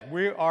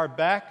we are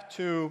back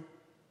to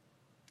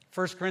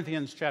 1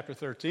 Corinthians chapter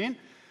 13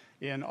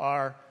 in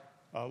our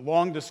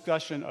long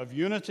discussion of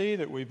unity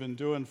that we've been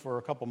doing for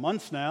a couple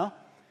months now.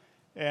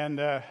 And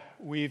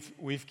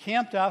we've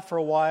camped out for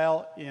a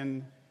while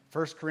in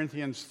 1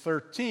 Corinthians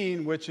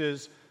 13, which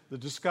is the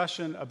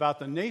discussion about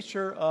the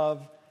nature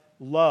of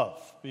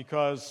love.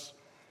 Because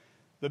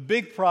the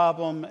big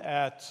problem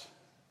at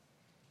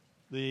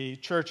the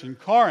church in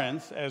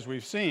Corinth, as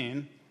we've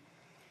seen,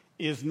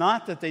 is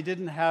not that they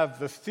didn't have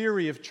the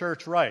theory of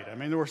church right. I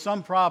mean, there were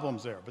some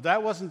problems there, but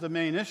that wasn't the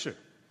main issue.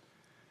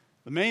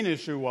 The main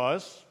issue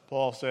was,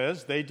 Paul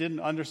says, they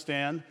didn't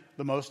understand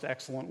the most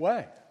excellent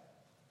way.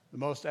 The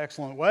most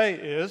excellent way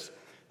is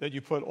that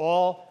you put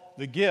all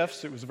the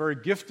gifts, it was a very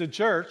gifted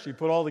church, you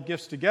put all the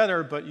gifts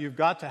together, but you've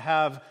got to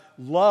have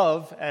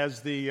love as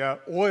the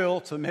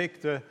oil to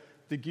make the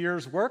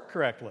gears work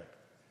correctly.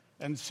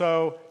 And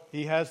so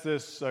he has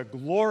this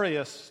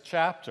glorious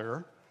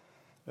chapter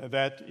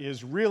that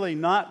is really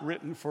not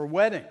written for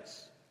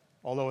weddings,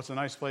 although it's a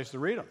nice place to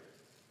read them.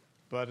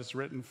 But it's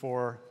written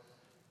for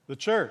the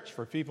church,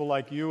 for people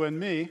like you and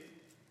me.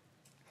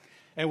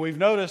 And we've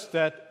noticed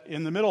that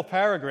in the middle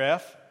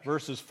paragraph,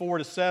 verses 4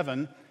 to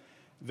 7,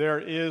 there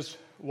is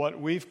what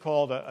we've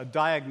called a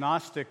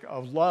diagnostic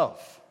of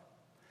love.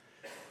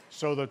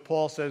 So that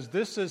Paul says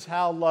this is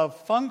how love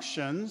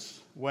functions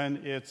when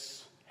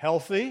it's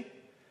healthy.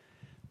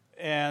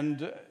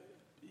 And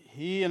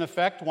he, in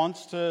effect,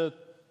 wants to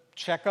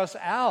check us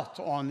out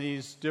on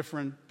these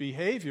different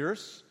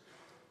behaviors,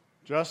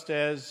 just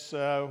as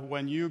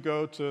when you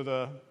go to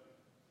the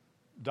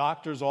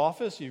doctor's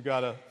office, you've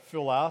got to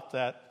fill out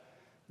that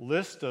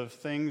list of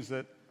things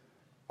that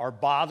are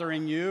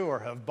bothering you or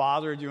have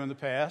bothered you in the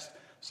past,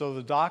 so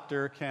the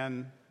doctor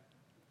can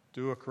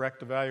do a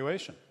correct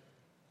evaluation.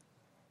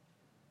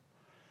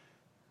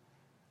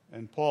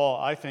 And Paul,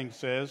 I think,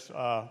 says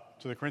to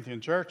the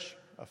Corinthian church,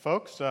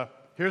 folks,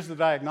 here's the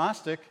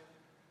diagnostic.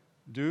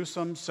 Do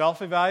some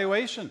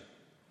self-evaluation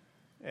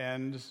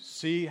and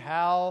see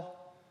how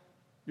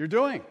you're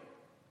doing.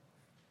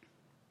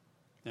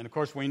 And of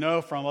course, we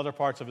know from other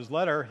parts of his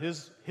letter,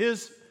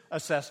 his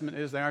assessment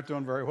is they aren't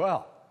doing very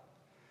well.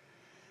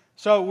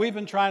 So we've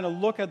been trying to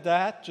look at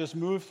that, just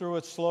move through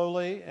it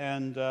slowly,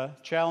 and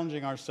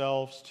challenging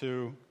ourselves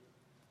to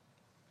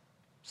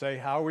say,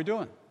 how are we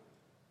doing?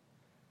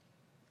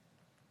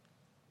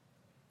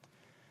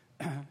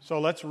 So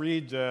let's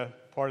read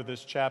part of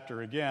this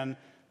chapter again,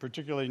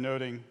 particularly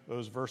noting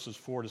those verses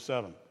 4 to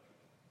 7.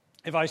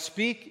 If I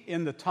speak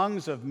in the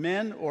tongues of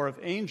men or of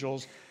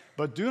angels,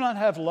 but do not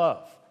have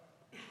love,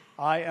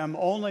 I am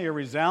only a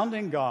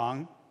resounding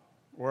gong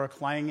or a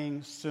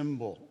clanging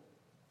cymbal.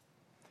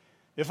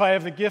 If I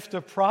have the gift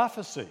of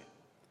prophecy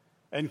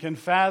and can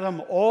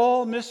fathom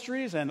all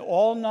mysteries and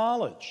all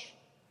knowledge,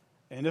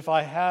 and if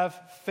I have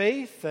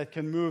faith that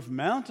can move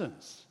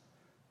mountains,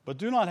 but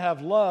do not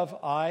have love,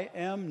 I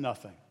am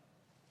nothing.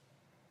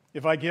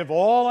 If I give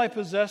all I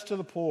possess to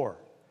the poor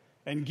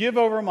and give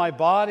over my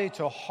body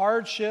to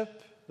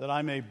hardship that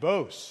I may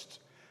boast,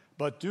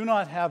 but do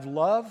not have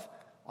love,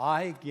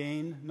 I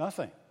gain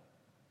nothing.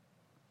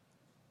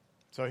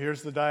 So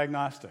here's the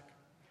diagnostic.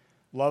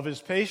 Love is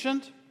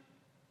patient.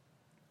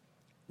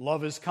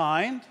 Love is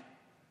kind.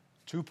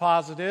 Two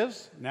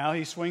positives. Now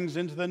he swings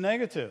into the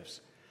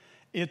negatives.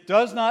 It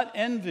does not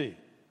envy.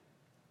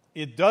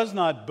 It does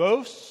not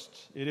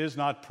boast. It is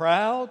not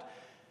proud.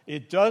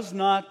 It does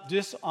not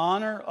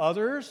dishonor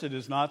others. It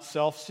is not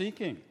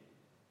self-seeking.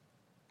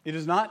 It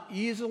is not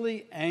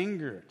easily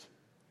angered.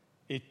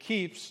 It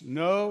keeps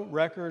no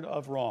record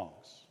of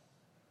wrongs.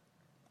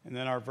 And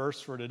then our verse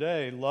for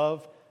today,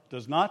 love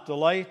does not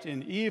delight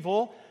in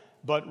evil,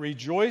 but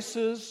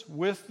rejoices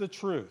with the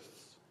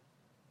truth.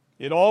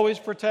 It always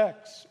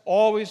protects,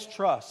 always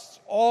trusts,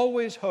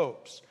 always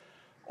hopes,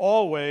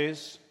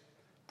 always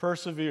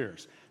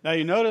perseveres. Now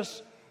you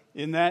notice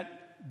in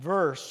that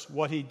verse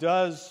what he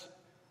does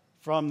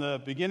from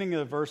the beginning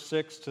of verse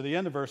 6 to the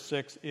end of verse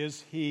 6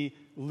 is he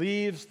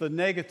leaves the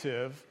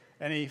negative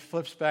and he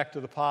flips back to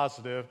the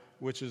positive,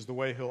 which is the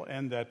way he'll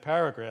end that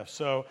paragraph.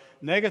 So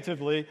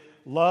negatively,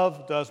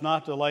 love does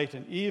not delight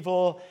in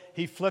evil.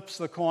 He flips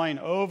the coin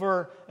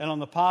over, and on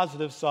the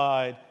positive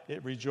side,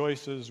 it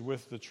rejoices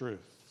with the truth.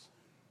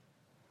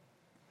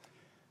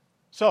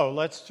 So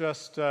let's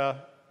just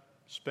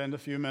spend a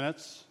few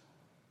minutes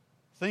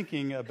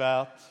thinking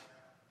about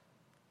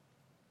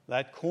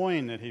that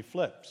coin that he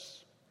flips.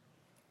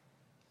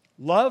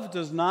 Love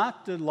does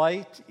not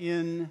delight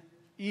in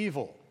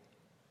evil.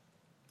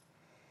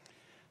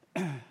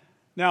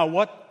 Now,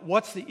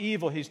 what's the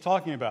evil he's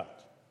talking about?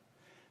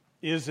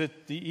 Is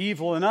it the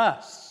evil in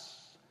us?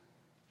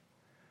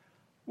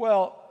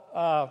 Well,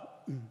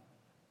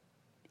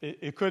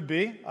 it could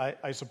be,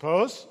 I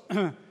suppose.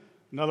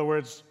 In other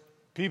words,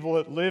 people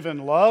that live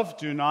in love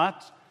do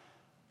not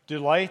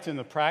delight in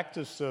the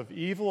practice of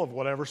evil of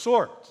whatever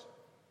sort.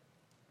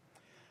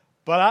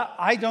 But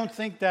I don't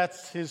think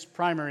that's his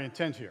primary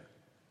intent here.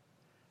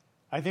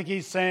 I think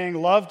he's saying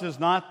love does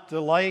not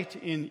delight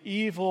in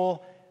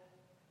evil,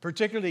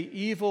 particularly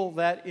evil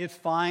that it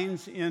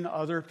finds in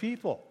other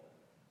people.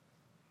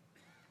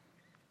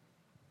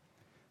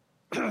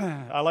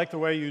 I like the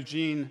way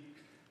Eugene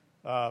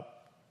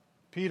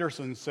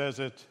Peterson says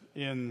it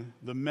in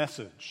The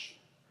Message.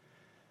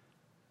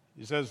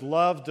 He says,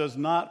 love does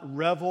not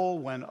revel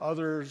when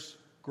others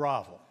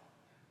grovel.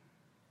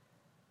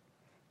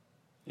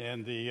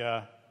 And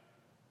the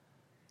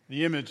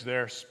image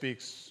there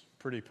speaks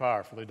pretty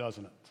powerfully,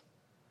 doesn't it?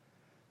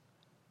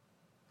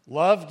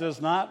 Love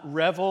does not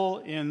revel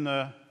in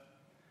the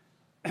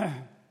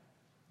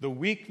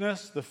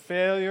weakness, the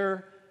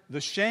failure,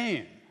 the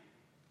shame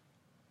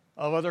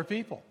of other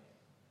people.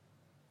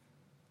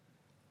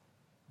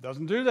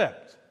 Doesn't do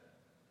that.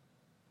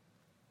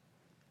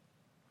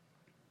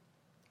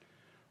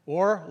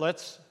 Or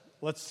let's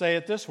say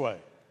it this way.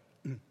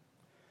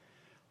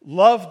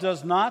 Love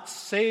does not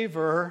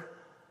savor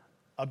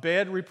a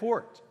bad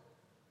report.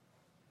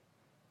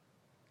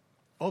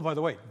 Oh, by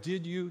the way,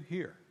 did you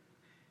hear?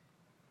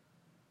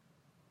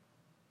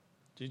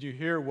 Did you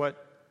hear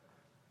what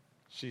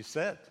she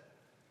said?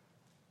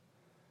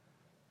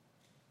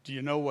 Do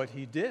you know what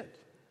he did?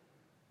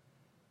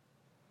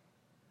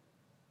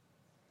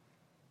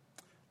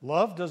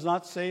 Love does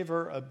not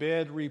savor a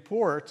bad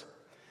report,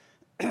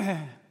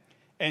 and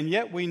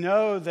yet we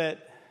know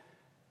that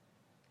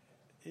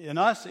in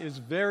us it's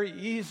very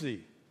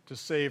easy to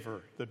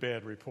savor the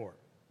bad report.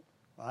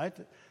 Right?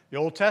 The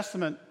Old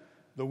Testament,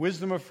 the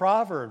wisdom of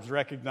Proverbs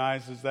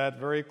recognizes that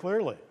very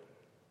clearly.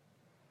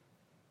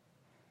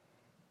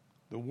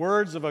 The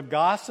words of a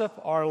gossip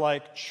are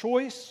like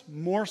choice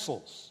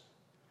morsels.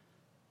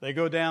 They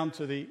go down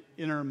to the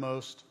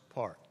innermost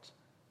part.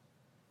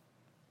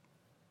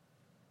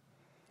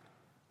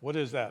 What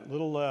is that?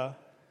 Little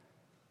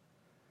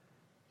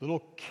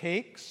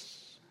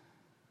cakes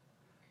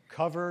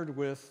covered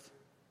with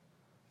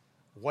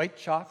white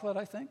chocolate,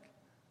 I think.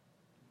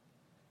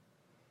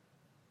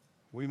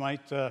 We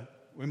might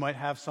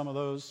have some of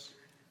those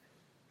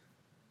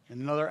in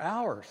another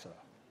hour or so.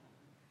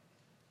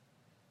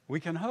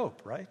 We can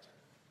hope, right?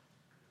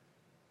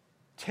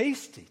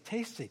 Tasty,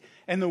 tasty.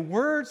 And the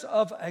words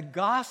of a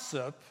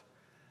gossip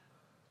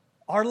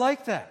are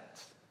like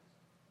that.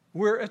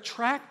 We're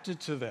attracted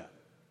to them.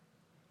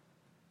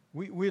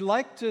 We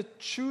like to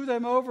chew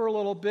them over a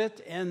little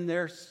bit, and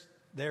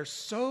they're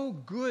so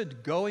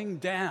good going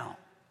down.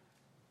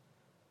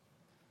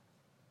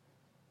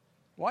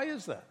 Why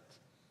is that?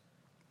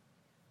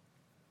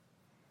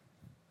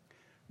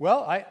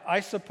 Well, I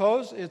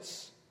suppose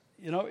it's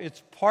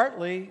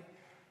partly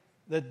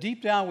that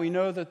deep down we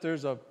know that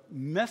there's a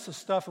mess of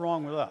stuff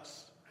wrong with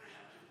us.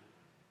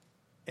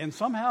 And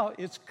somehow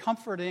it's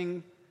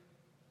comforting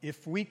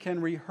if we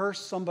can rehearse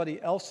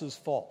somebody else's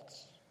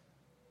faults.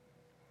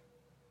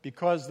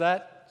 Because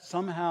that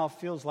somehow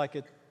feels like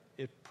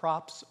it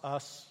props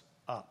us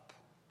up.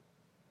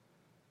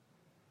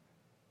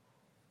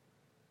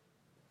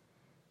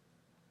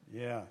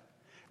 Yeah.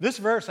 This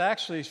verse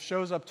actually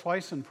shows up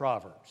twice in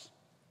Proverbs.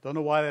 Don't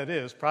know why that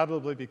is.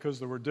 Probably because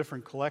there were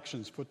different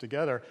collections put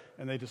together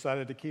and they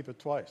decided to keep it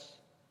twice.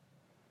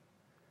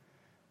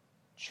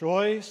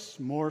 Choice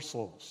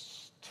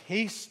morsels,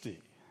 tasty,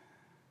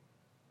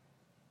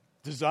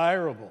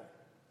 desirable.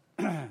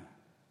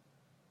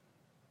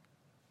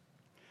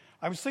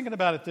 I was thinking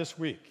about it this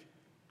week.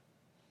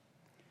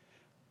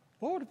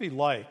 What would it be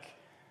like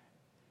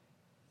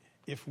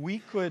if we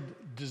could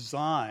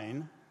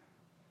design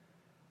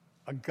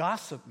a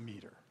gossip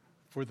meter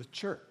for the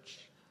church?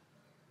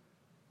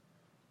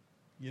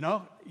 You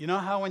know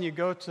how when you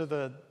go to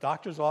the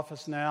doctor's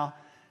office now,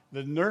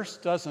 the nurse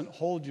doesn't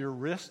hold your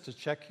wrist to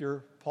check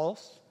your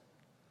pulse?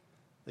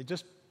 They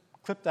just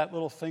clip that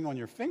little thing on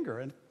your finger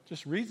and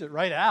just reads it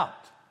right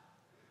out.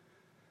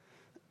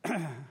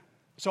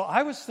 So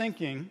I was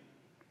thinking,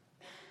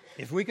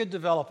 if we could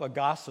develop a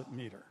gossip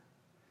meter,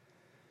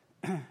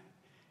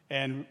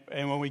 and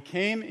when we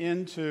came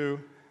into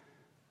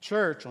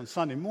church on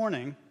Sunday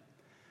morning,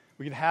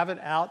 we could have it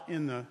out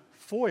in the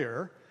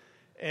foyer,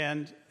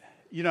 and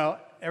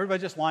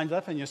everybody just lines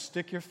up and you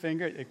stick your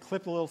finger, you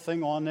clip a little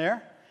thing on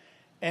there,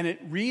 and it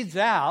reads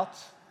out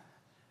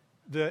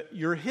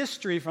your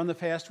history from the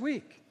past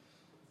week.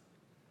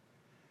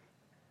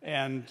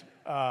 And,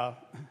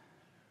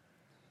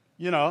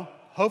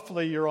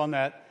 hopefully you're on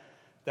that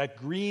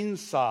green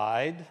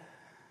side.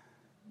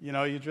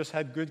 You just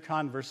had good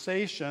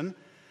conversation.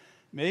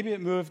 Maybe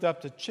it moved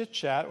up to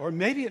chit-chat, or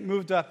maybe it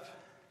moved up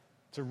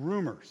to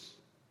rumors.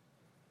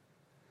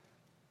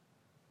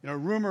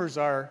 Rumors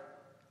are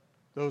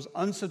those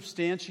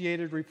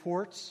unsubstantiated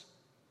reports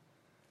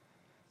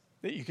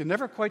that you can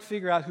never quite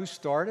figure out who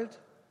started.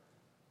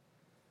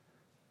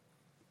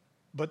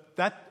 But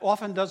that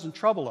often doesn't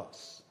trouble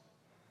us.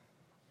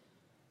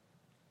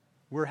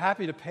 We're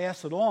happy to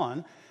pass it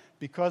on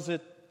because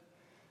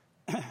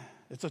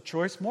it's a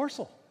choice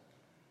morsel.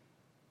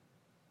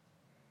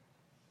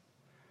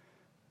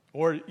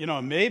 Or,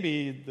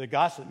 maybe the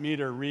gossip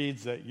meter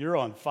reads that you're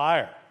on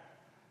fire.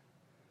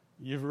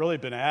 You've really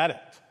been at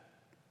it.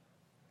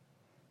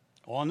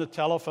 On the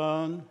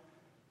telephone,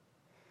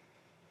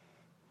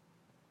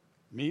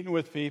 meeting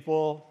with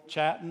people,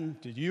 chatting.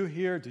 Did you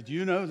hear? Did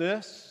you know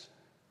this?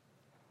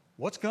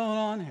 What's going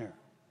on here?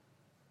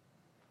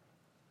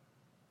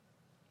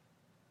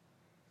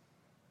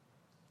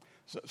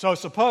 So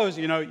suppose,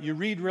 you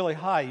read really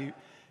high.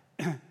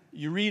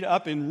 You read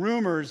up in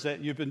rumors that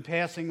you've been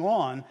passing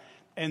on,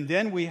 and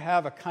then we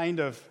have a kind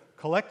of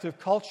collective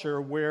culture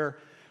where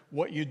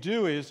what you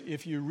do is,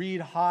 if you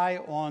read high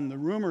on the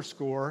rumor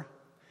score,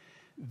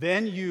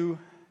 then you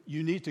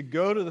need to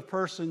go to the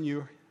person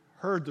you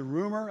heard the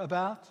rumor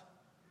about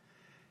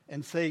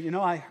and say,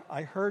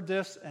 I heard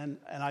this, and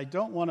I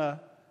don't want to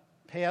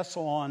pass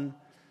on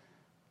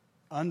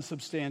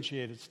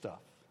unsubstantiated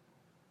stuff.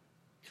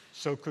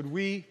 So could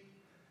we,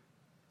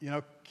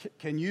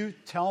 can you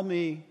tell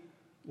me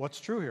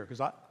what's true here?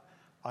 Because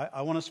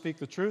I want to speak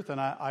the truth,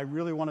 and I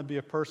really want to be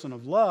a person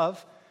of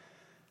love.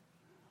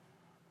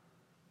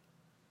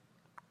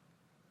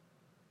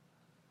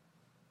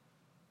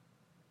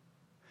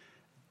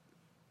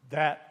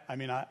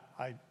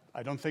 I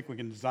don't think we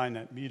can design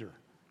that meter.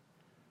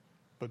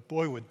 But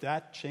boy, would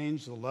that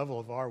change the level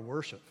of our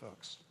worship,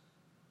 folks.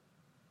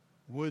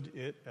 Would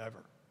it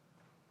ever?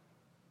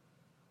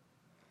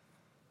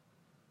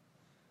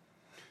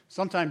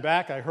 Sometime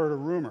back, I heard a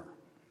rumor.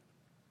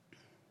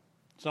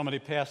 Somebody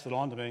passed it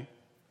on to me.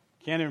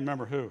 Can't even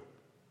remember who.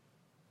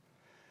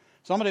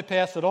 Somebody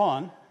passed it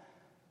on,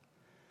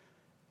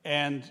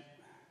 and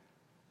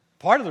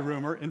part of the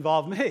rumor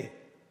involved me.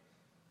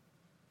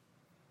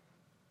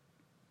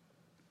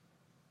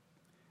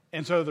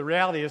 And so the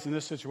reality is, in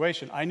this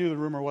situation, I knew the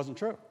rumor wasn't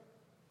true.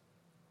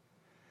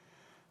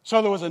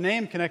 So there was a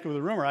name connected with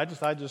the rumor. I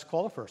decided to just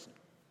call the person.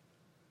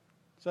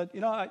 Said,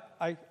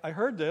 I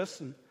heard this,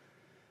 and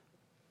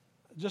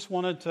just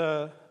wanted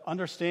to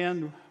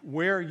understand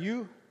where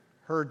you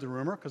heard the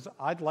rumor, because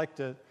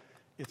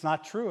it's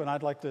not true, and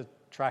I'd like to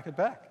track it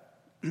back.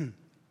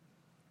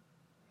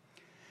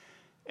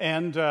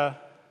 And they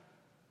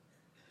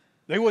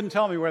wouldn't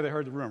tell me where they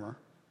heard the rumor.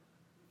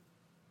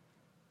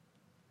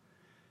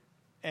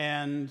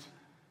 And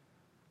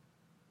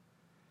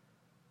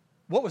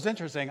what was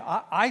interesting,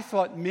 I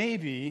thought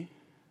maybe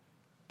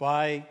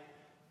by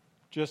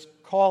just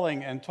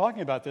calling and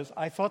talking about this,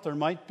 I thought there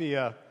might be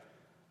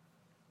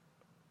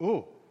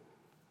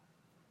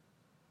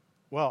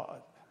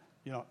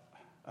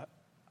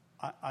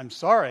I'm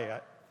sorry.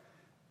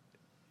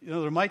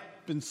 There might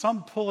have been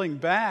some pulling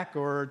back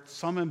or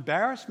some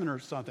embarrassment or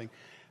something.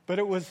 But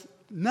it was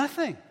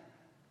nothing.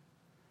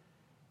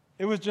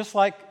 It was just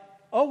like,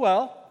 oh,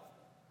 well.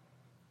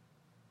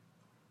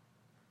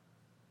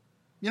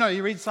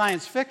 You read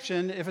science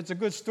fiction, if it's a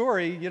good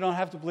story, you don't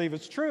have to believe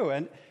it's true.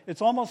 And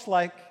it's almost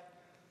like,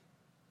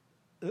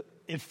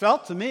 it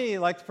felt to me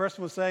like the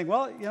person was saying,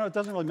 well, it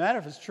doesn't really matter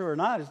if it's true or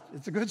not.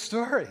 It's a good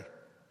story.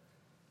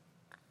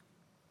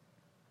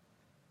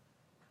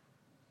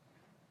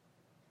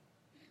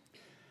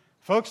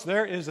 Folks,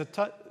 there's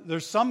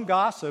some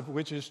gossip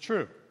which is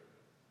true.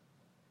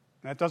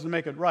 That doesn't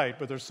make it right,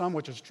 but there's some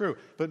which is true.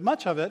 But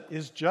much of it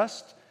is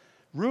just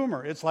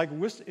rumor. It's like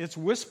it's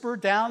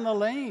whispered down the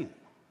lane.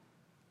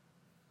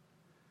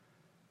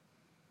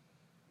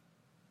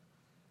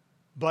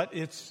 But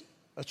it's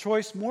a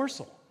choice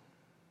morsel.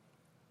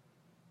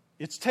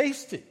 It's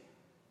tasty.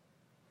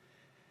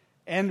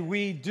 And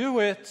we do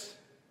it,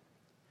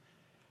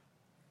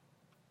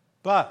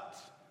 but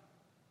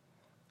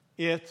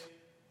it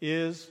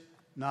is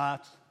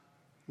not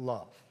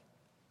love.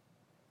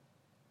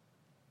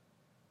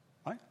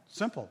 Right?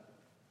 Simple.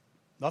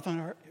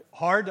 Nothing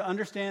hard to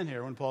understand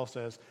here when Paul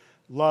says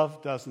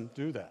love doesn't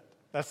do that.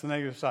 That's the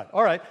negative side.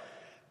 All right,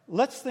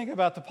 let's think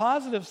about the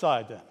positive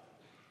side then.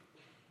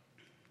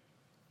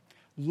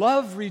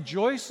 Love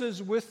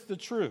rejoices with the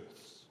truth.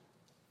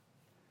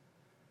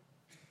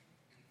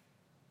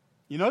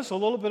 You notice a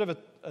little bit of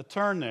a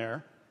turn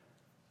there.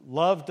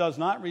 Love does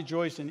not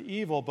rejoice in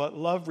evil, but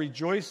love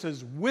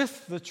rejoices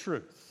with the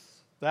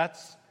truth.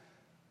 That's,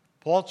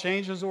 Paul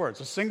changes the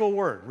words. A single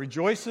word,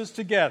 rejoices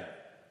together.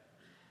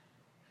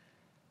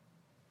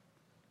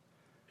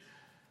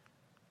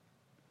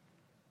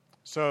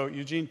 So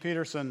Eugene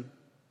Peterson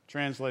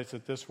translates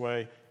it this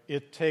way: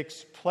 it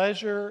takes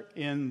pleasure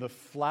in the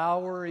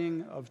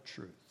flowering of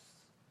truth.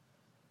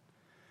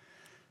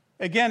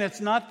 Again,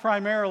 it's not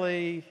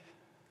primarily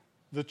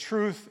the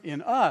truth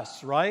in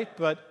us, right?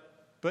 But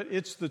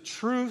it's the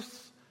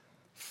truth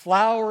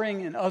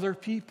flowering in other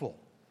people.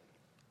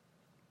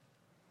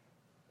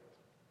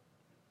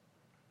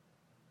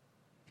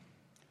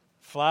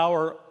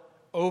 Flower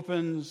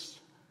opens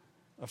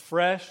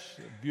afresh,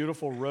 a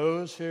beautiful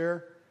rose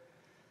here.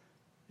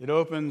 It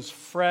opens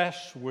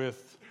fresh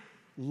with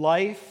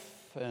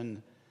life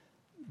and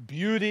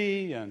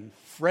beauty and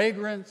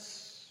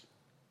fragrance.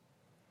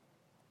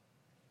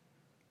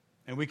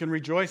 And we can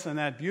rejoice in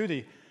that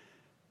beauty.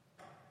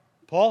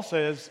 Paul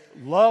says,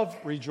 love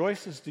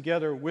rejoices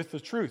together with the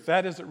truth.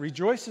 That is, it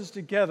rejoices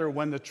together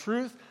when the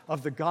truth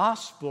of the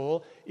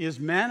gospel is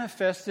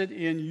manifested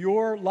in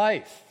your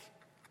life.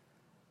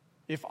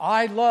 If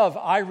I love,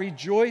 I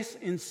rejoice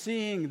in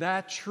seeing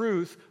that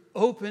truth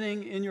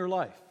opening in your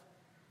life.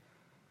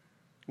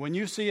 When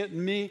you see it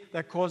in me,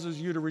 that causes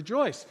you to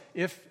rejoice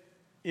if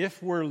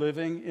we're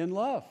living in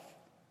love.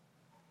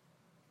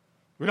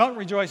 We don't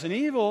rejoice in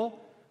evil.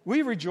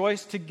 We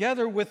rejoice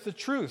together with the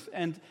truth.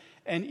 And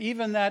And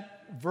even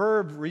that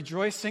verb,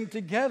 rejoicing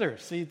together.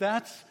 See,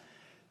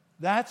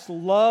 that's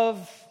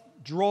love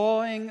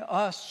drawing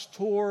us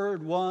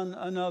toward one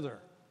another.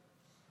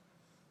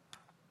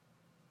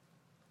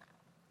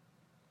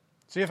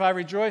 See, if I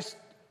rejoice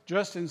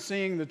just in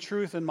seeing the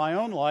truth in my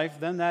own life,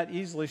 then that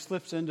easily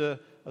slips into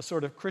a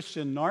sort of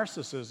Christian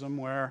narcissism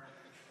where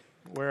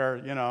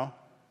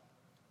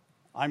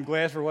I'm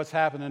glad for what's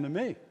happening to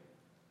me.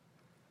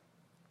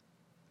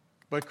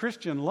 But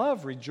Christian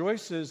love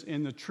rejoices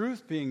in the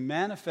truth being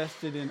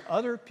manifested in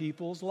other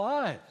people's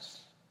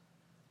lives.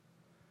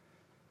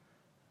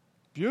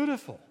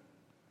 Beautiful.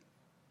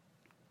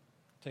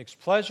 Takes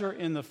pleasure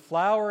in the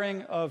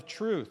flowering of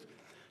truth.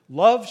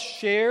 Love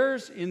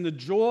shares in the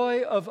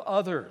joy of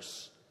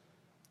others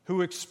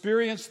who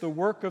experience the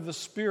work of the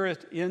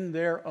Spirit in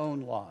their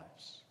own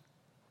lives.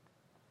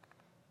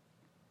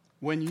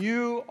 When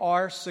you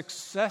are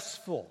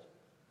successful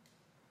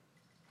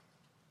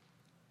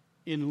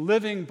in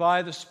living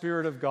by the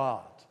Spirit of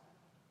God,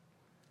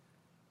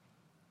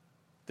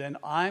 then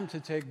I'm to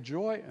take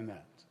joy in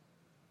that.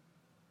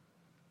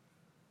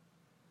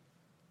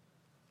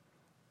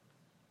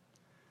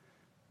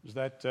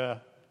 There's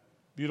that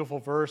beautiful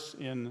verse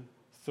in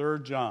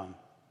 3 John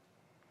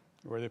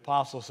where the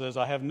apostle says,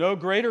 I have no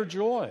greater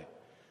joy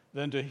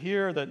than to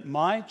hear that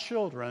my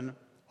children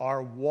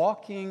are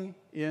walking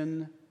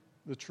in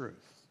the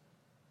truth.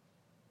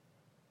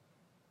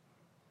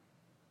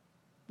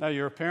 Now,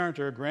 you're a parent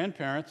or a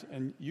grandparent,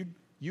 and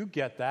you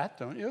get that,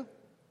 don't you?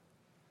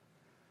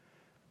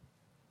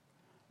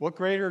 What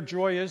greater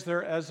joy is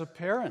there as a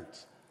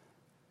parent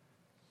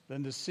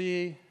than to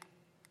see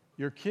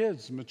your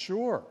kids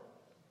mature,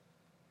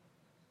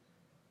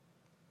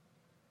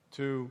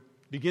 to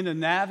begin to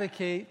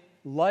navigate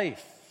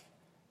life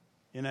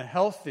in a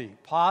healthy,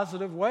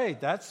 positive way?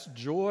 That's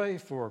joy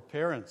for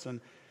parents. And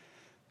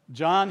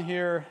John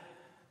here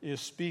is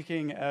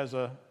speaking as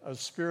a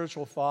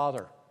spiritual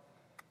father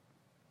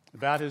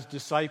about his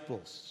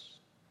disciples,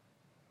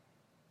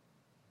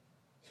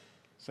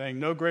 saying,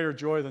 no greater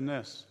joy than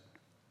this.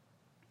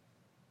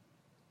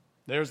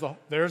 There's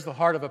the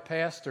heart of a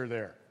pastor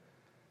there,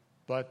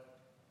 but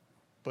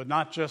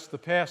not just the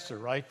pastor,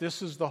 right?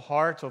 This is the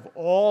heart of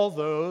all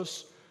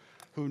those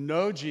who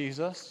know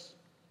Jesus,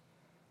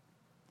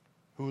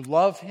 who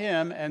love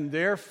him, and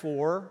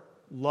therefore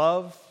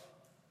love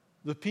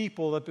the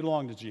people that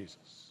belong to Jesus.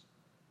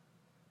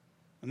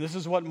 And this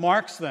is what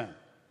marks them.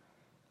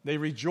 They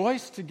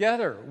rejoice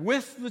together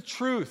with the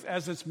truth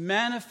as it's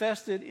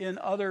manifested in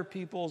other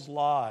people's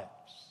lives.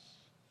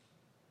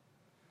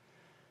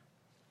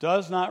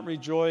 Does not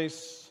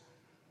rejoice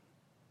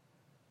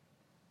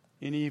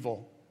in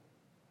evil.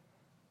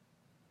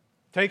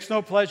 Takes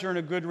no pleasure in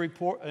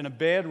a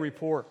bad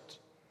report.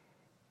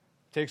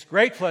 Takes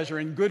great pleasure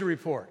in good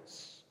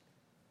reports.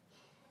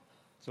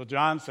 So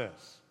John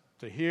says,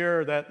 to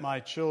hear that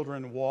my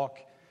children walk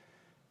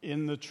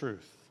in the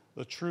truth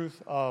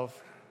of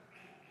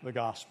the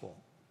gospel.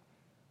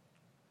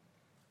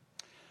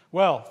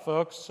 Well,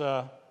 folks,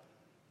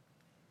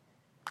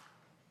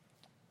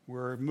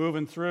 we're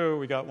moving through.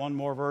 We got one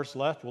more verse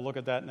left. We'll look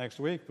at that next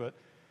week. But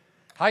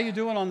how you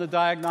doing on the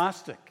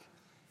diagnostic?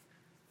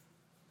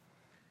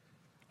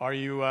 Are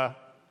you,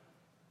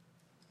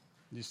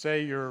 you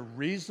say you're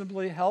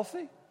reasonably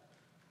healthy?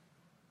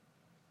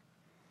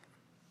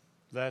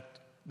 That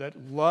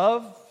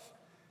love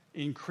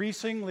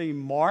increasingly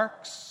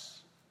marks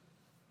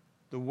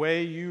the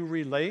way you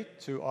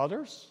relate to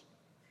others?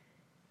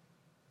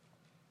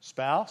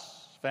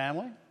 Spouse,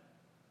 family,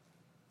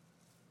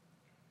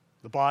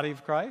 the body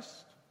of Christ?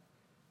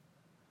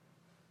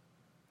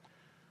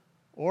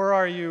 Or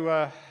are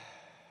you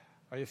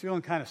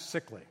feeling kind of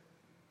sickly?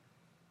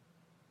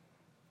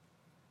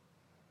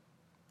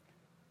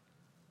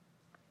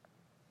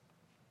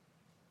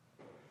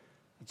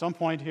 At some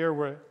point here,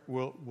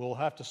 we'll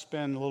have to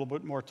spend a little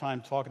bit more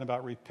time talking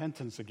about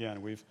repentance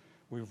again.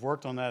 We've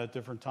worked on that at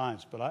different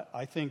times, but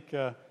I think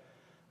the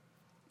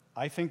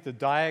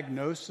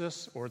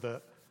diagnosis or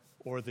the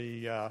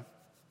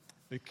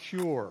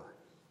cure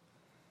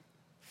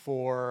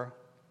for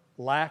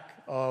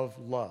lack of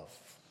love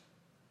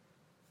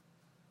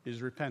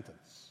is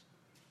repentance.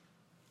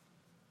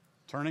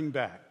 Turning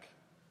back,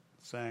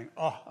 saying,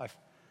 "Oh,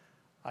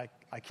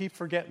 I keep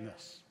forgetting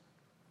this.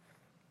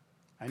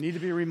 I need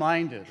to be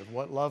reminded of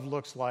what love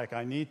looks like.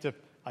 I need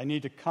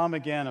to come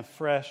again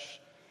afresh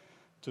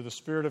to the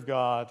Spirit of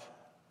God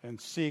and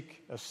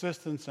seek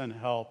assistance and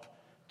help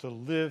to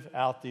live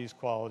out these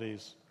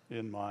qualities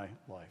in my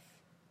life."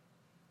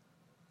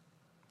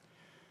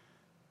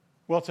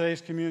 Well,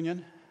 today's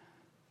communion,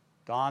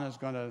 Don is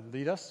going to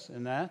lead us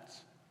in that.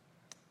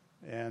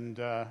 And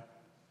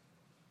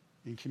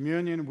in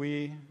communion,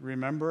 we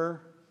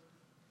remember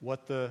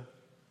what the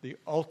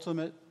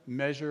ultimate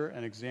measure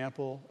and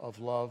example of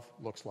love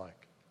looks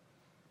like.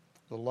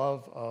 The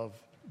love of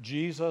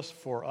Jesus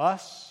for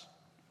us.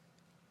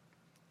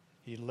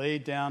 He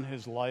laid down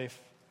his life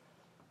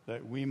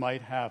that we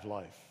might have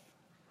life.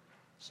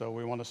 So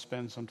we want to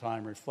spend some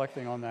time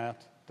reflecting on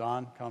that.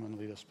 Don, come and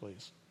lead us,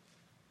 please.